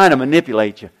somebody's trying to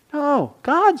manipulate you. No,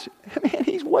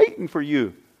 He's waiting for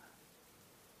you.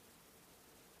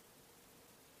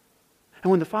 And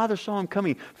when the father saw him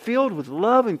coming, filled with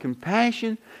love and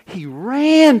compassion, he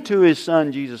ran to his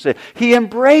son, Jesus said. He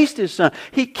embraced his son.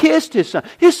 He kissed his son.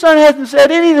 His son hasn't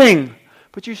said anything.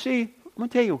 But you see, I'm going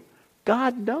to tell you,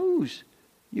 God knows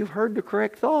you've heard the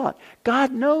correct thought.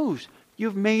 God knows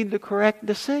you've made the correct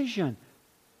decision.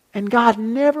 And God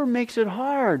never makes it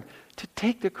hard to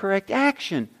take the correct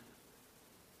action.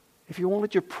 If you won't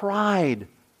let your pride,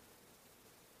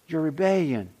 your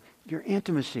rebellion, your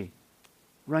intimacy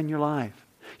run your life.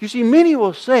 You see, many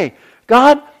will say,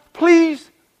 "God, please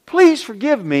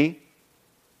forgive me."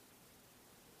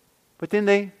 but then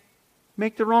they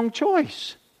make the wrong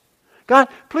choice. God,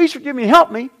 please forgive me and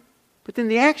help me. But then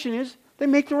the action is they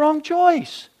make the wrong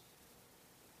choice.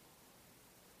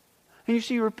 And you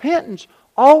see, repentance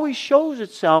always shows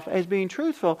itself as being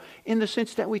truthful in the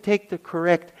sense that we take the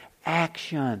correct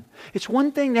action. It's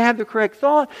one thing to have the correct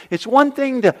thought. It's one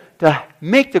thing to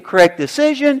make the correct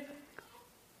decision.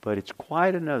 But it's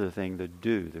quite another thing to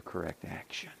do the correct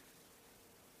action.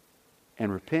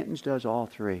 And repentance does all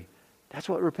three. That's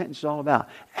what repentance is all about.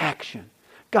 Action.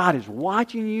 God is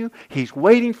watching you. He's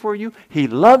waiting for you. He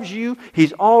loves you.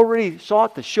 He's already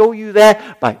sought to show you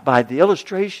that by the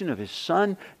illustration of His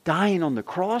Son dying on the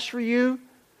cross for you.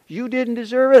 You didn't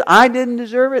deserve it. I didn't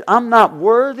deserve it. I'm not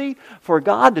worthy for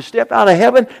God to step out of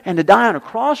heaven and to die on a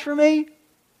cross for me.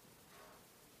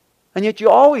 And yet you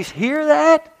always hear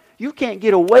that. You can't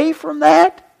get away from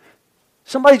that.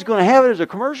 Somebody's going to have it as a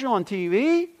commercial on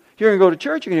TV. You're going to go to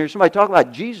church, you're going to hear somebody talk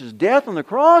about Jesus' death on the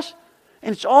cross.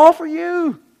 And it's all for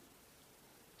you.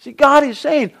 See, God is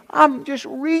saying, I'm just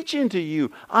reaching to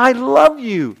you. I love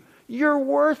you. You're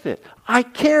worth it. I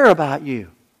care about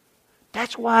you.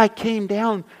 That's why I came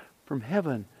down from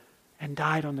heaven and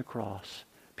died on the cross.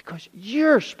 Because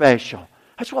you're special.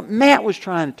 That's what Matt was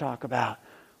trying to talk about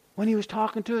when he was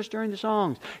talking to us during the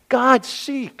songs. God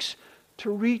seeks to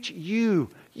reach you.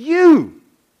 You.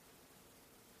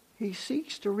 He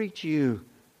seeks to reach you.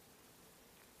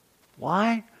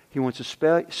 Why? He wants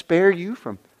to spare you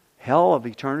from hell of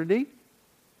eternity.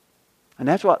 And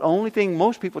that's what only thing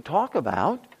most people talk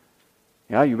about.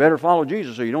 Yeah, you better follow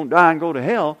Jesus so you don't die and go to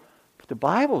hell. But the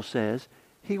Bible says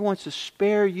He wants to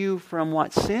spare you from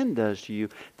what sin does to you.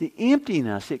 The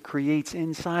emptiness it creates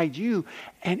inside you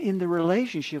and in the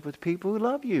relationship with people who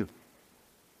love you.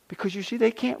 Because you see,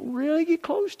 they can't really get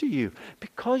close to you.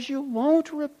 Because you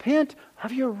won't repent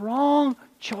of your wrong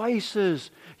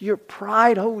choices. Your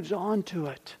pride holds on to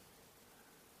it.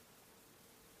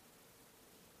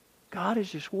 God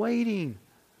is just waiting.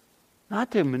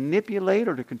 Not to manipulate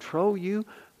or to control you,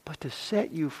 but to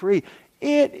set you free.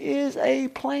 It is a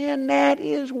plan that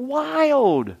is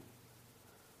wild.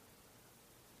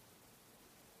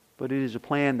 But it is a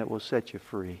plan that will set you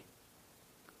free.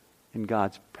 And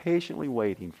God's patiently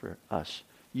waiting for us,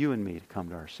 you and me, to come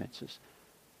to our senses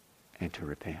and to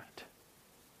repent.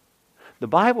 The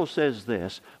Bible says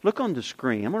this. Look on the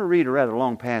screen. I'm going to read a rather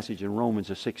long passage in Romans,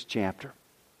 the 6th chapter.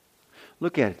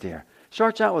 Look at it there.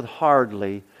 Starts out with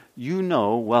hardly, you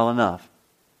know well enough.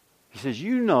 He says,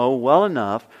 you know well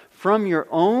enough from your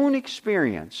own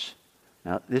experience.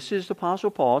 Now, this is the Apostle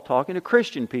Paul talking to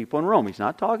Christian people in Rome. He's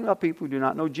not talking about people who do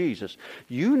not know Jesus.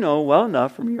 You know well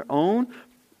enough from your own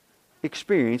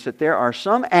experience that there are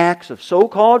some acts of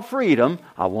so-called freedom,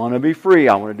 I want to be free,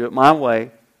 I want to do it my way,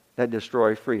 that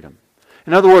destroy freedom.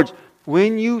 In other words,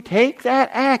 when you take that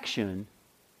action,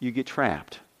 you get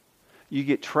trapped. You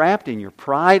get trapped in your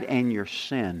pride and your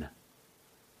sin.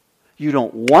 You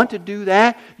don't want to do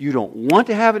that. You don't want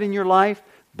to have it in your life,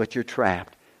 but you're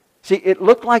trapped. See, it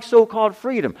looked like so-called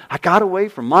freedom. I got away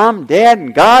from Mom, Dad,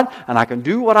 and God, and I can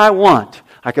do what I want.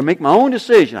 I can make my own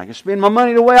decision. I can spend my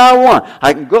money the way I want.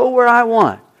 I can go where I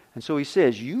want. And so he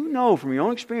says, you know from your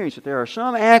own experience that there are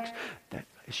some acts that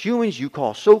as humans you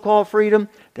call so-called freedom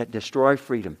that destroy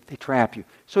freedom. They trap you.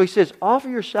 So he says, offer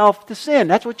yourself to sin.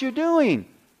 That's what you're doing.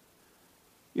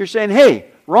 You're saying, hey,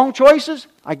 wrong choices,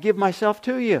 I give myself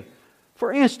to you.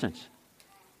 For instance,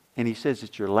 and he says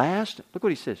it's your last, look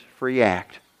what he says, free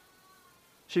act.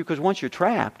 See, because once you're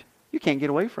trapped, you can't get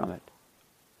away from it.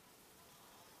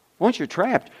 Once you're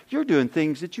trapped, you're doing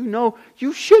things that you know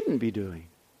you shouldn't be doing.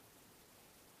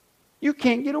 You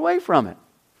can't get away from it.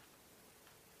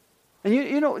 And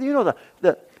you know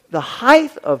the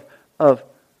height of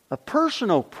a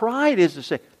personal pride is to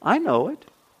say, I know it,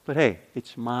 but hey,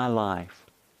 it's my life.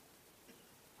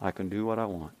 I can do what I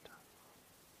want.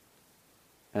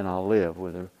 And I'll live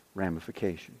with the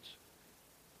ramifications.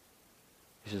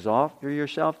 He says, offer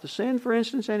yourself to sin, for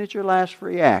instance, and it's your last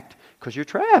free act. Because you're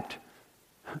trapped.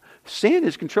 Sin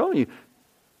is controlling you.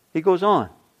 He goes on.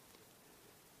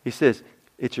 He says,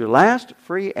 it's your last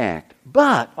free act.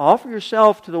 But offer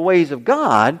yourself to the ways of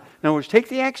God. In other words, take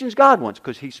the actions God wants.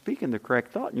 Because He's speaking the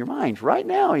correct thought in your minds. Right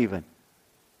now even.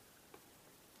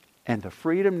 And the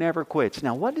freedom never quits.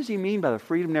 Now, what does he mean by the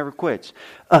freedom never quits?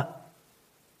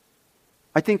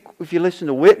 I think if you listen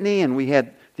to Whitney, and we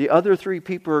had the other 3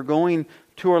 people who are going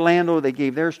to Orlando, they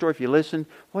gave their story. If you listen,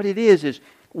 what it is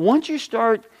once you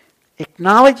start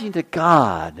acknowledging to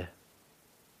God,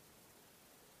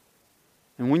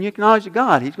 and when you acknowledge to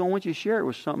God, He's going to want you to share it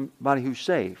with somebody who's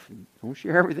safe. Don't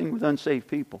share everything with unsaved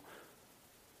people.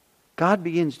 God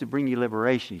begins to bring you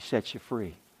liberation. He sets you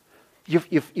free.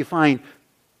 You find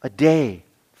a day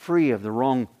free of the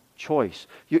wrong choice.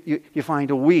 You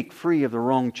find a week free of the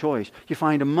wrong choice. You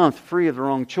find a month free of the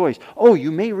wrong choice. Oh,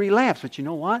 you may relapse, but you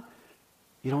know what?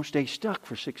 You don't stay stuck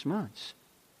for 6 months.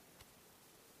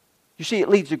 You see, it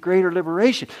leads to greater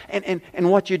liberation.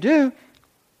 And what you do,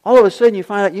 all of a sudden you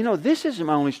find out, this isn't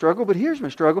my only struggle, but here's my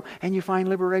struggle, and you find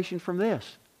liberation from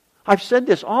this. I've said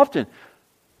this often.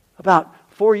 About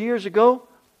 4 years ago,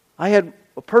 I had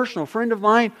a personal friend of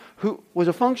mine who was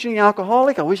a functioning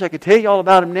alcoholic. I wish I could tell you all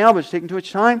about him now, but it's taking too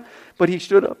much time. But he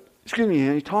stood up, and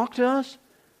he talked to us.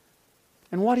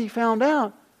 And what he found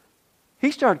out,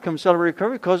 he started to come Celebrate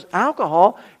Recovery because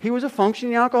alcohol, he was a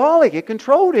functioning alcoholic. It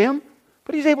controlled him,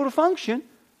 but he's able to function.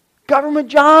 Government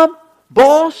job,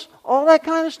 boss, all that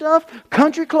kind of stuff.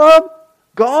 Country club,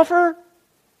 golfer,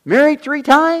 married 3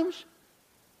 times.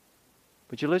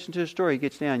 But you listen to his story, he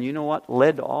gets down. You know what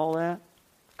led to all that?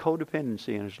 Codependency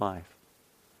in his life.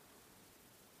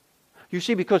 You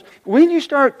see, because when you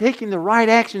start taking the right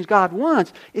actions God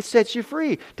wants, it sets you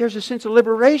free. There's a sense of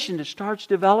liberation that starts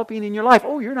developing in your life.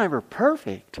 Oh, you're never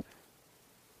perfect.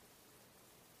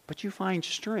 But you find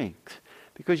strength.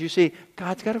 Because you see,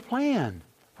 God's got a plan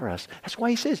for us. That's why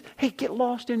He says, hey, get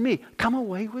lost in me. Come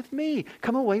away with me.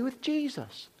 Come away with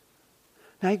Jesus.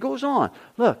 Now He goes on.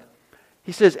 Look,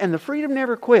 He says, and the freedom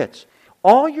never quits.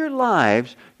 All your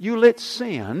lives, you let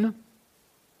sin,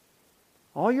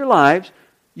 all your lives,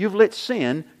 you've let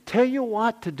sin tell you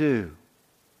what to do.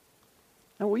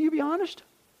 Now, will you be honest?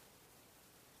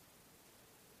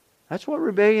 That's what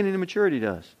rebellion and immaturity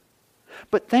does.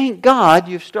 But thank God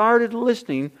you've started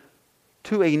listening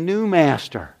to a new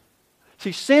master.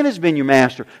 See, sin has been your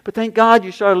master, but thank God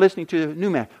you started listening to a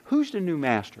new master. Who's the new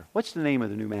master? What's the name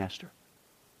of the new master?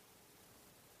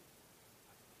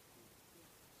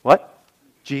 What?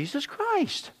 Jesus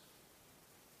Christ.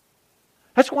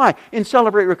 That's why in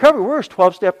Celebrate Recovery, we're a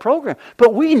 12-step program.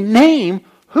 But we name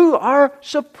who our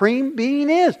supreme being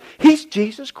is. He's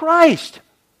Jesus Christ.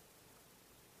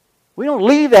 We don't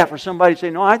leave that for somebody to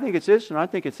say, no, I think it's this and I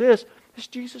think it's this. It's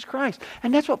Jesus Christ.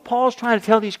 And that's what Paul's trying to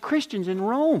tell these Christians in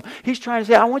Rome. He's trying to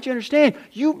say, I want you to understand,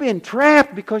 you've been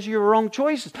trapped because of your wrong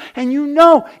choices. And you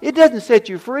know it doesn't set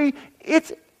you free.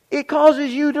 It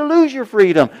causes you to lose your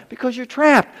freedom because you're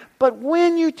trapped. But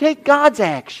when you take God's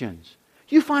actions,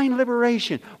 you find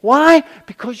liberation. Why?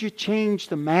 Because you change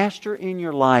the master in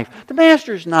your life. The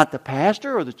master is not the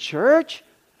pastor or the church,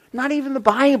 not even the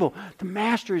Bible. The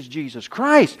master is Jesus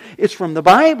Christ. It's from the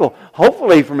Bible.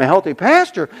 Hopefully from a healthy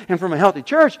pastor and from a healthy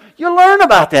church, you learn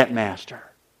about that master.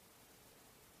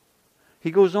 He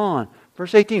goes on.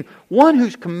 Verse 18, one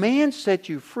whose commands set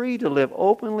you free to live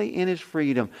openly in His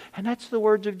freedom. And that's the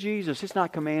words of Jesus. It's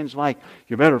not commands like,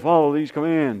 you better follow these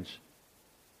commands.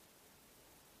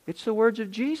 It's the words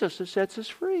of Jesus that sets us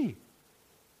free.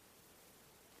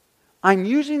 I'm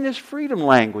using this freedom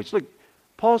language. Look,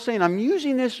 Paul's saying, I'm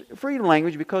using this freedom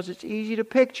language because it's easy to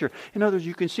picture. In other words,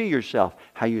 you can see yourself,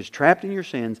 how you was trapped in your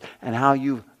sins, and how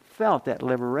you've felt that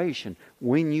liberation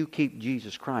when you keep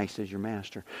Jesus Christ as your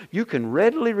master. You can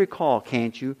readily recall,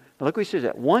 can't you? Now look what he says.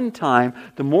 At one time,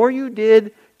 the more you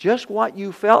did just what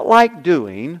you felt like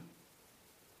doing,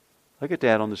 look at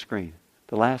that on the screen.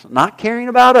 The last, not caring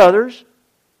about others,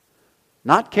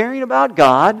 not caring about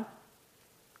God,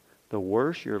 the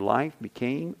worse your life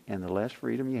became and the less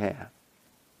freedom you have.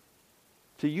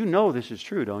 So you know this is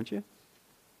true, don't you?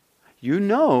 You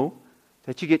know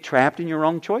that you get trapped in your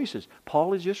wrong choices.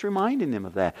 Paul is just reminding them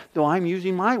of that, though I'm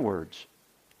using my words.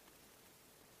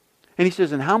 And he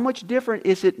says, and how much different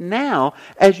is it now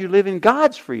as you live in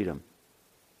God's freedom?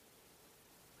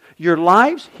 Your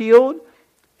lives healed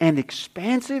and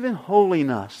expansive in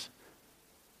holiness.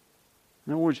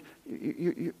 In other words,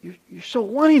 you're so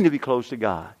wanting to be close to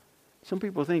God. Some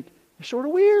people think, it's sort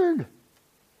of weird.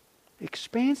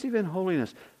 Expansive in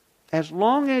holiness. As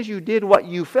long as you did what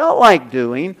you felt like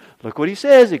doing, look what he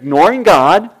says, ignoring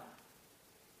God,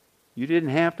 you didn't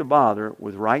have to bother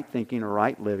with right thinking or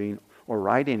right living or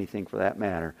right anything for that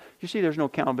matter. You see, there's no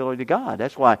accountability to God.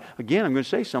 That's why, again, I'm going to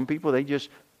say some people, they just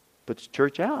put the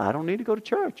church out. I don't need to go to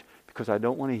church because I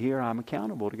don't want to hear I'm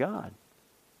accountable to God.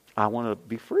 I want to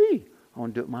be free. I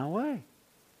want to do it my way.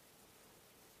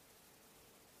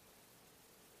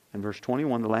 In verse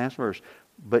 21, the last verse,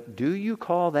 but do you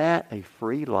call that a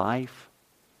free life?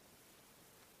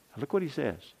 Look what he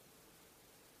says.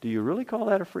 Do you really call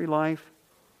that a free life?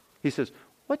 He says,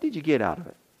 what did you get out of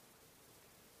it?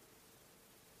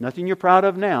 Nothing you're proud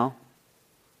of now.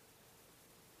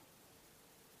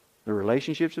 The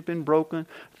relationships have been broken.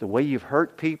 The way you've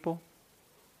hurt people.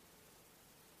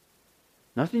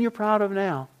 Nothing you're proud of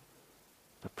now.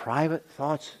 The private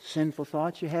thoughts, sinful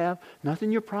thoughts you have.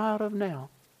 Nothing you're proud of now.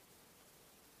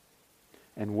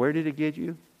 And where did it get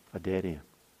you? A dead end.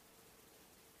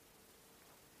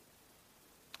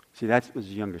 See, that was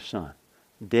his younger son.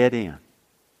 Dead end.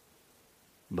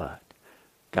 But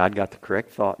God got the correct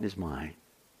thought in his mind.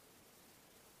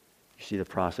 You see the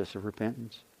process of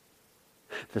repentance?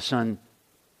 The son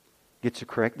gets the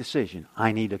correct decision.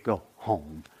 I need to go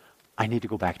home. I need to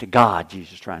go back to God,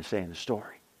 Jesus is trying to say in the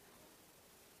story.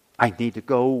 I need to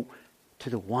go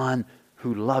to the one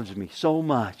who loves me so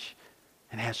much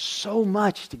and has so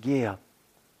much to give.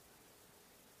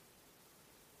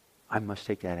 I must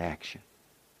take that action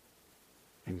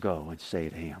and go and say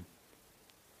to him,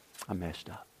 I messed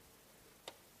up.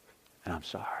 And I'm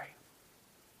sorry.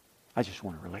 I just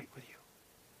want to relate with you.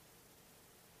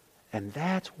 And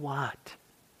that's what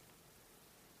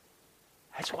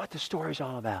the story's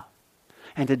all about.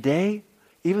 And today,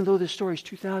 even though this story is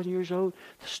 2,000 years old,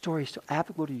 the story is still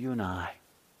applicable to you and I.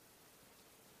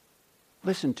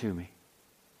 Listen to me.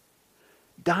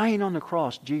 Dying on the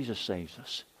cross, Jesus saves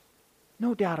us.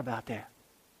 No doubt about that.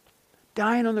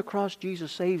 Dying on the cross,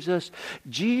 Jesus saves us.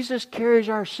 Jesus carries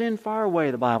our sin far away,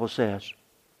 the Bible says.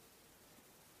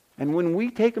 And when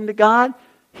we take them to God,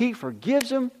 He forgives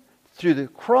them through the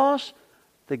cross,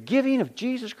 the giving of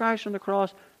Jesus Christ on the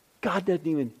cross. God doesn't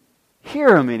even hear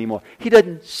them anymore. He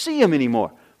doesn't see them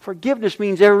anymore. Forgiveness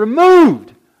means they're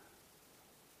removed.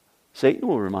 Satan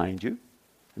will remind you.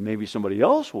 And maybe somebody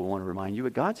else will want to remind you,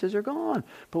 but God says they're gone.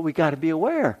 But we got to be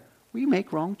aware. We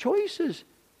make wrong choices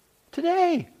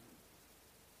today.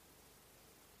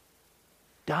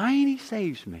 Dying, He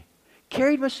saves me.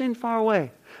 Carried my sin far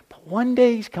away. But one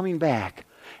day He's coming back.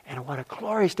 And what a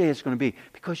glorious day it's going to be.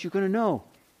 Because you're going to know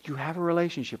you have a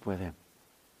relationship with Him.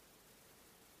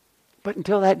 But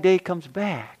until that day comes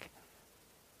back,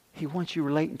 He wants you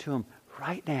relating to Him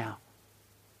right now.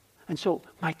 And so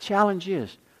my challenge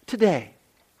is, today,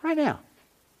 right now,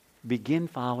 begin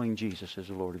following Jesus as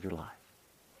the Lord of your life.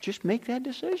 Just make that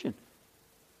decision.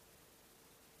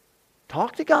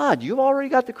 Talk to God. You've already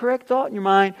got the correct thought in your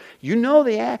mind. You know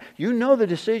the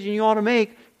decision you ought to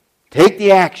make. Take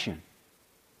the action.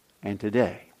 And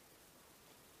today,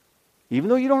 even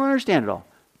though you don't understand it all,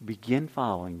 begin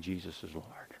following Jesus as Lord.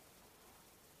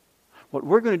 What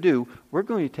we're going to do, we're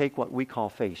going to take what we call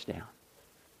face down.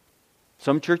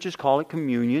 Some churches call it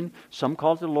communion. Some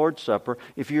call it the Lord's Supper.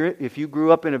 If you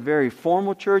grew up in a very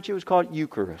formal church, it was called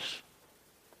Eucharist.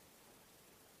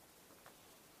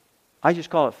 I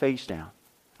just call it face down.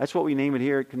 That's what we name it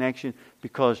here at Connection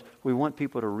because we want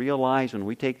people to realize when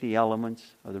we take the elements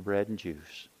of the bread and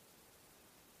juice,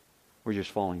 we're just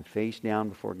falling face down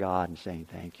before God and saying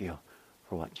thank you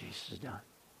for what Jesus has done.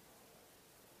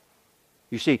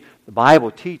 You see, the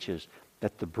Bible teaches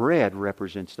that the bread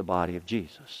represents the body of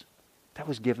Jesus. That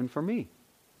was given for me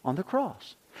on the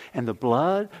cross. And the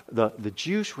blood, the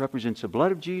juice represents the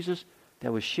blood of Jesus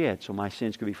that was shed so my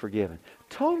sins could be forgiven.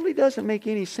 Totally doesn't make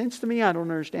any sense to me. I don't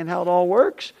understand how it all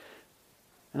works.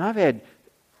 And I've had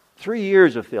 3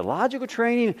 years of theological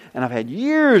training and I've had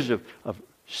years of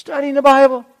studying the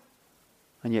Bible.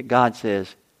 And yet God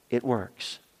says, it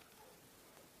works.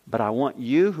 But I want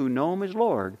you who know Him as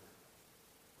Lord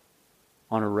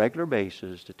on a regular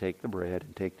basis to take the bread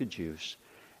and take the juice.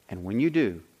 And when you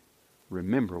do,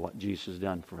 remember what Jesus has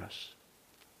done for us.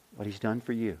 What He's done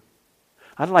for you.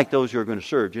 I'd like those who are going to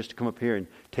serve just to come up here and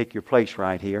take your place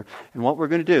right here. And what we're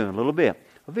going to do in a little bit,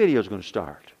 a video is going to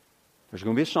start. There's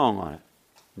going to be a song on it.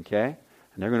 Okay?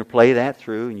 And they're going to play that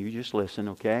through and you just listen,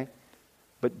 okay?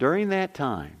 But during that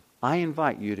time, I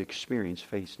invite you to experience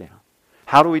face down.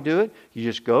 How do we do it? You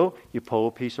just go, you pull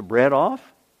a piece of bread off,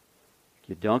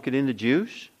 you dunk it in the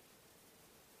juice,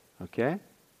 okay?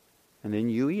 And then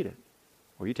you eat it.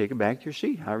 Or you take it back to your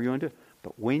seat, however you want to do it.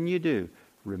 But when you do,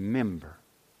 remember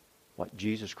what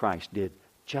Jesus Christ did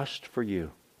just for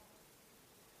you.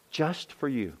 Just for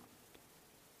you.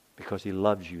 Because He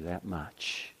loves you that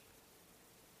much.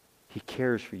 He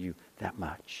cares for you that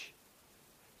much.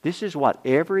 This is what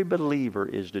every believer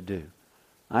is to do.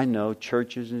 I know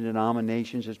churches and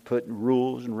denominations is putting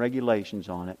rules and regulations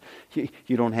on it.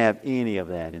 You don't have any of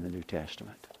that in the New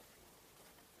Testament.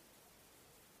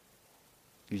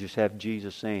 You just have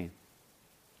Jesus saying,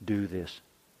 do this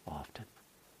often.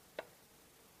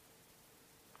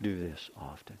 Do this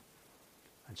often.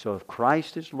 And so if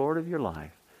Christ is Lord of your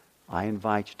life, I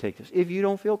invite you to take this. If you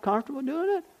don't feel comfortable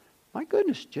doing it, my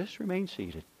goodness, just remain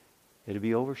seated. It'll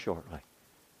be over shortly.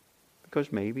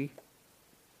 Because maybe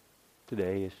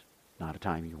today is not a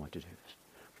time you want to do this.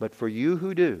 But for you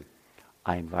who do,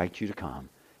 I invite you to come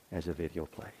as the video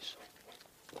plays.